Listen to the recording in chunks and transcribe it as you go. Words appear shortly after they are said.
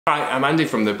Hi, I'm Andy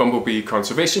from the Bumblebee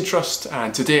Conservation Trust,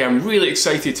 and today I'm really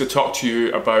excited to talk to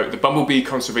you about the Bumblebee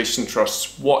Conservation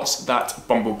Trust's What's That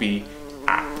Bumblebee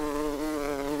app.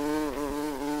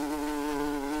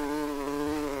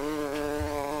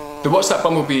 The What's That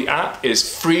Bumblebee app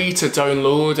is free to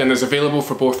download and is available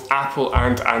for both Apple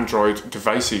and Android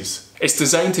devices. It's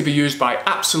designed to be used by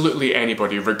absolutely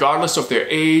anybody, regardless of their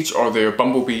age or their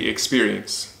bumblebee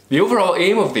experience. The overall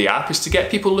aim of the app is to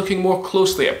get people looking more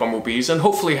closely at bumblebees and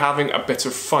hopefully having a bit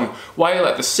of fun, while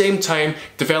at the same time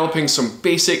developing some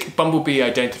basic bumblebee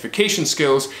identification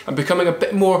skills and becoming a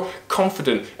bit more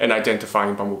confident in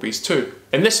identifying bumblebees too.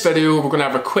 In this video, we're going to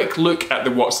have a quick look at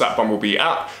the What's That Bumblebee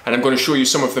app, and I'm going to show you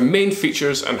some of the main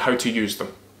features and how to use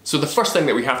them. So the first thing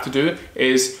that we have to do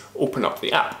is open up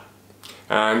the app.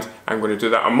 And I'm going to do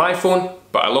that on my phone,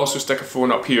 but I'll also stick a phone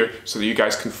up here so that you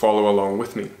guys can follow along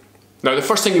with me. Now, the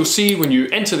first thing you'll see when you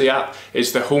enter the app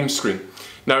is the home screen.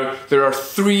 Now, there are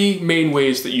three main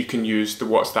ways that you can use the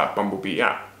What's That Bumblebee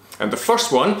app. And the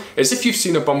first one is if you've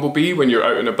seen a bumblebee when you're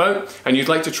out and about and you'd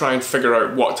like to try and figure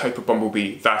out what type of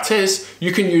bumblebee that is,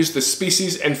 you can use the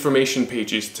species information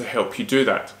pages to help you do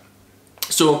that.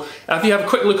 So, if you have a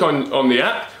quick look on the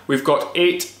app, we've got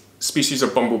 8 species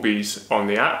of bumblebees on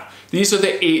the app. These are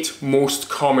the 8 most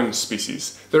common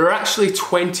species. There are actually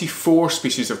 24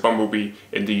 species of bumblebee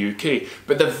in the UK,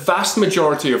 but the vast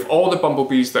majority of all the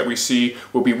bumblebees that we see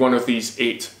will be one of these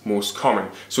 8 most common.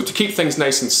 So to keep things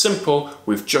nice and simple,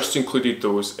 we've just included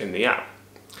those in the app.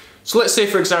 So let's say,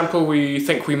 for example, we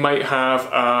think we might have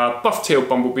a buff-tailed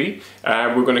bumblebee.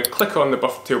 We're going to click on the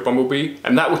buff-tailed bumblebee,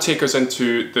 and that will take us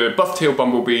into the buff-tailed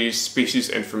bumblebee's species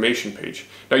information page.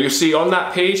 Now you'll see on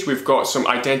that page we've got some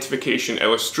identification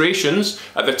illustrations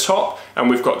at the top,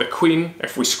 and we've got the queen.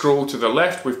 If we scroll to the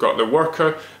left, we've got the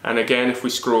worker, and again, if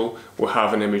we scroll, we'll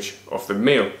have an image of the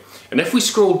male. And if we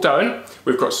scroll down,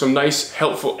 we've got some nice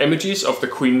helpful images of the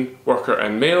queen, worker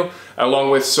and male,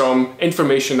 along with some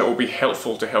information that will be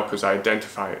helpful to help us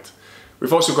identify it.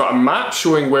 We've also got a map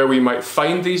showing where we might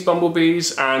find these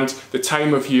bumblebees and the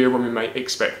time of year when we might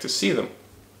expect to see them.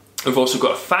 We've also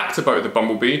got a fact about the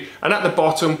bumblebee, and at the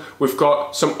bottom we've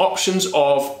got some options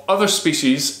of other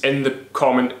species in the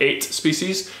common 8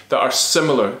 species that are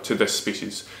similar to this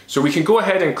species. So we can go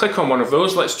ahead and click on one of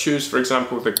those. Let's choose, for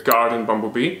example, the garden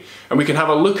bumblebee, and we can have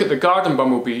a look at the garden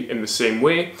bumblebee in the same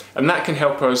way, and that can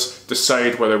help us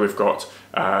decide whether we've got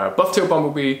a buff-tailed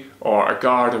bumblebee or a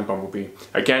garden bumblebee.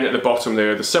 Again, at the bottom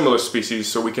there, the similar species,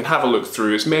 so we can have a look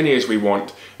through as many as we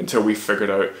want until we've figured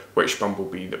out which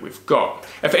bumblebee that we've got.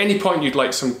 If at any point you'd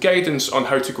like some guidance on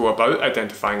how to go about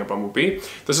identifying a bumblebee,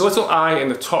 there's a little eye in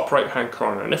the top right hand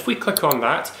corner, and if we click on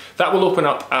that, that will open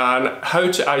up an how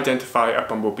to identify a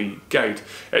bumblebee guide.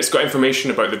 It's got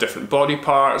information about the different body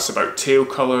parts, about tail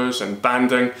colours and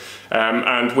banding,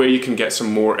 and where you can get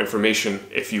some more information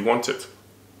if you want it.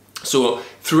 So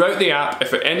throughout the app,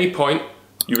 if at any point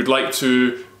you would like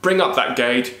to bring up that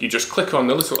guide, you just click on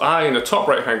the little eye in the top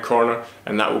right hand corner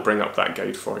and that will bring up that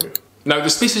guide for you. Now,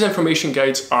 the species information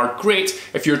guides are great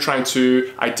if you're trying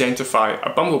to identify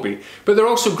a bumblebee, but they're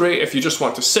also great if you just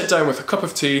want to sit down with a cup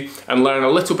of tea and learn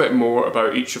a little bit more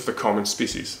about each of the common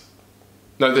species.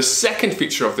 Now, the second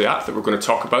feature of the app that we're going to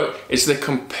talk about is the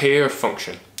compare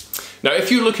function. Now,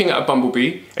 if you're looking at a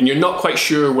bumblebee and you're not quite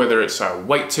sure whether it's a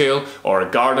whitetail or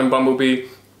a garden bumblebee,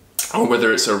 or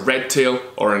whether it's a redtail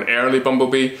or an early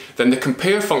bumblebee, then the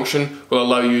compare function will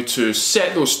allow you to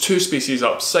set those 2 species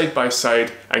up side by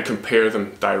side and compare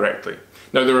them directly.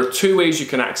 Now, there are 2 ways you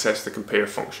can access the compare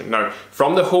function. Now,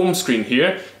 from the home screen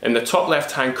here, in the top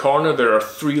left hand corner, there are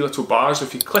 3 little bars.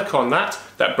 If you click on that,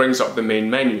 that brings up the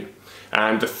main menu.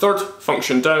 And the third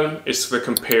function down is the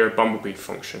compare bumblebee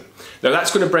function. Now,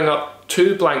 that's going to bring up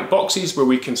 2 blank boxes where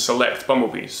we can select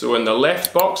bumblebees. So in the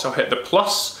left box, I'll hit the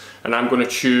plus, and I'm going to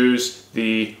choose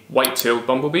the white-tailed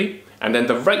bumblebee. And then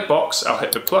the right box, I'll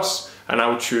hit the plus, and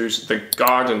I'll choose the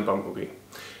garden bumblebee.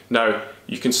 Now,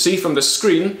 you can see from the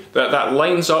screen that that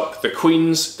lines up the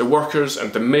queens, the workers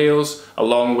and the males,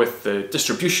 along with the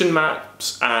distribution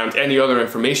maps and any other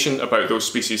information about those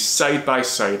species side by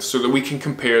side so that we can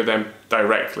compare them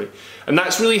directly. And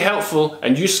that's really helpful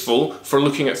and useful for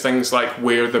looking at things like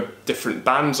where the different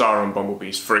bands are on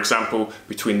bumblebees. For example,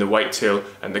 between the whitetail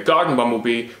and the garden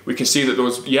bumblebee, we can see that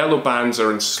those yellow bands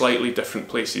are in slightly different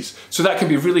places. So that can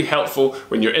be really helpful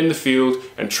when you're in the field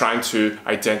and trying to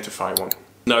identify one.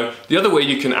 Now, the other way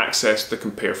you can access the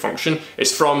compare function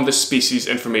is from the species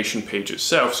information page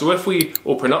itself. So if we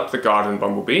open up the garden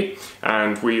bumblebee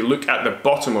and we look at the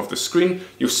bottom of the screen,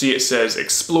 you'll see it says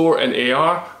explore in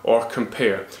AR or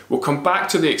compare. We'll come back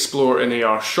to the explore in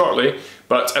AR shortly,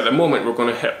 but at the moment we're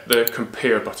going to hit the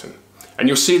compare button. And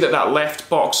you'll see that that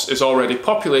left box is already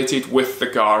populated with the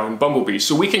garden bumblebee.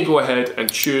 So we can go ahead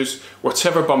and choose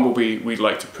whatever bumblebee we'd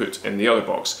like to put in the other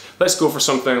box. Let's go for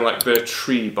something like the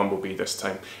tree bumblebee this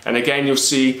time. And again, you'll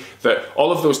see that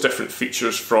all of those different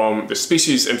features from the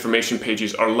species information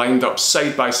pages are lined up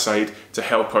side by side to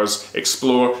help us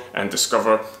explore and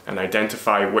discover and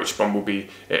identify which bumblebee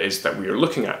it is that we are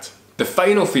looking at. The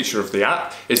final feature of the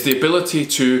app is the ability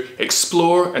to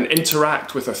explore and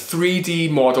interact with a 3D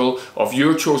model of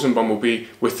your chosen bumblebee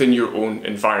within your own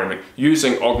environment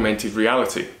using augmented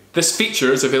reality. This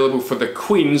feature is available for the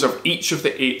queens of each of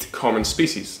the 8 common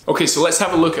species. Okay, so let's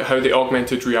have a look at how the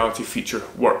augmented reality feature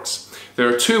works. There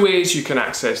are 2 ways you can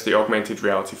access the augmented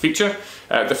reality feature.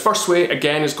 The first way,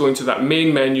 again, is going to that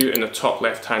main menu in the top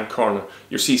left-hand corner.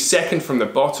 You'll see second from the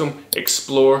bottom,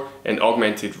 Explore in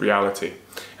Augmented Reality.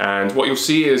 And what you'll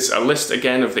see is a list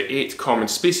again of the 8 common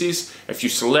species. If you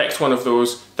select one of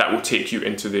those, that will take you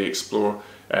into the Explore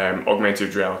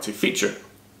Augmented Reality feature.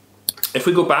 If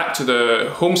we go back to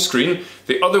the home screen,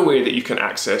 the other way that you can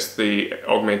access the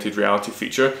augmented reality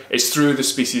feature is through the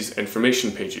species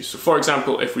information pages. So for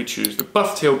example, if we choose the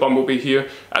buff-tailed bumblebee here,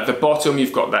 at the bottom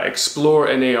you've got that Explore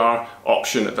in AR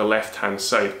option at the left-hand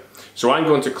side. So I'm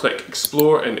going to click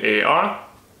Explore in AR.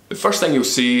 The first thing you'll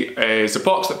see is a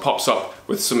box that pops up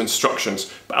with some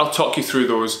instructions, but I'll talk you through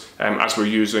those as we're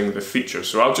using the feature.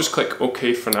 So I'll just click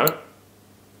OK for now.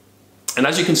 And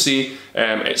as you can see,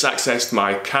 it's accessed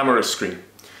my camera screen.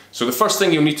 So the first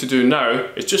thing you'll need to do now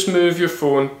is just move your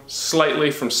phone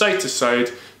slightly from side to side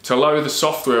to allow the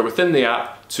software within the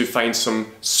app to find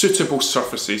some suitable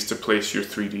surfaces to place your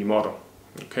 3D model.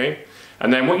 Okay?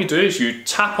 And then what you do is you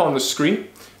tap on the screen.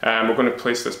 We're going to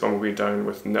place this bumblebee down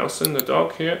with Nelson, the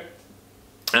dog, here.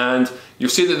 And you'll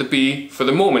see that the bee, for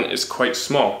the moment, is quite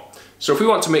small. So if we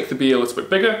want to make the bee a little bit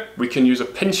bigger, we can use a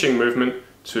pinching movement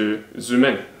to zoom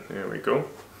in. There we go.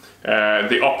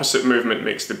 The opposite movement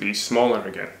makes the bee smaller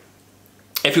again.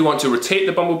 If we want to rotate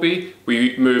the bumblebee,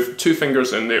 we move 2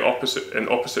 fingers in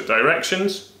opposite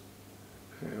directions.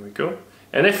 There we go.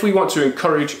 And if we want to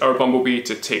encourage our bumblebee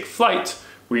to take flight,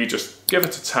 we just give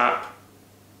it a tap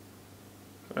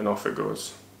and off it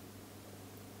goes.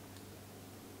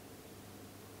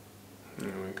 There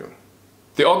we go.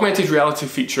 The augmented reality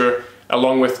feature,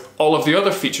 along with all of the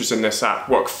other features in this app,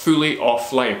 work fully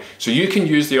offline. So you can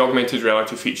use the augmented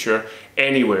reality feature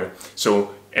anywhere.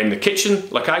 So in the kitchen,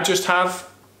 like I just have,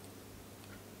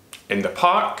 in the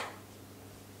park,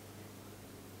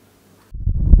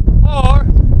 or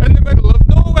in the middle of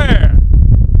nowhere.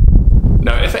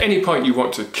 Now, if at any point you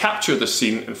want to capture the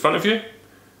scene in front of you,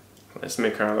 let's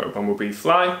make our little bumblebee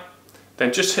fly,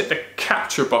 then just hit the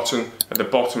capture button at the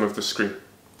bottom of the screen.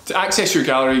 To access your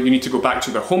gallery, you need to go back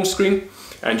to the home screen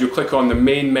and you'll click on the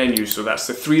main menu. So that's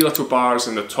the 3 little bars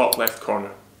in the top left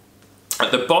corner.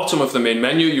 At the bottom of the main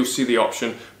menu, you'll see the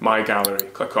option My Gallery.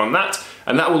 Click on that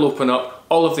and that will open up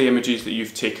all of the images that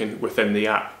you've taken within the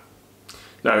app.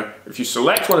 Now, if you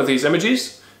select one of these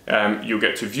images, you'll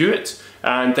get to view it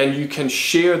and then you can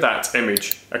share that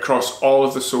image across all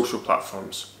of the social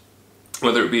platforms.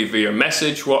 Whether it be via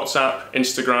message, WhatsApp,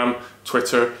 Instagram,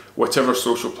 Twitter, whatever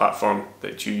social platform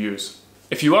that you use.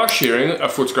 If you are sharing a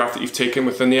photograph that you've taken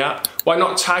within the app, why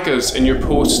not tag us in your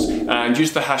post and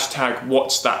use the hashtag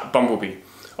 #What'sThatBumblebee.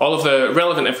 All of the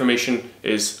relevant information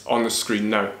is on the screen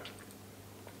now.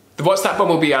 The What's That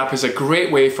Bumblebee app is a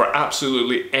great way for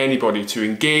absolutely anybody to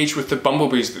engage with the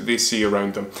bumblebees that they see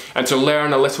around them and to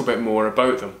learn a little bit more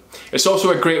about them. It's also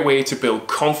a great way to build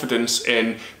confidence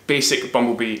in basic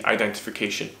bumblebee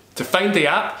identification. To find the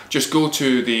app, just go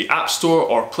to the App Store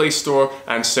or Play Store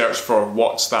and search for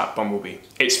What's That Bumblebee.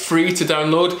 It's free to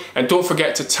download and don't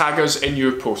forget to tag us in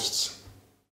your posts.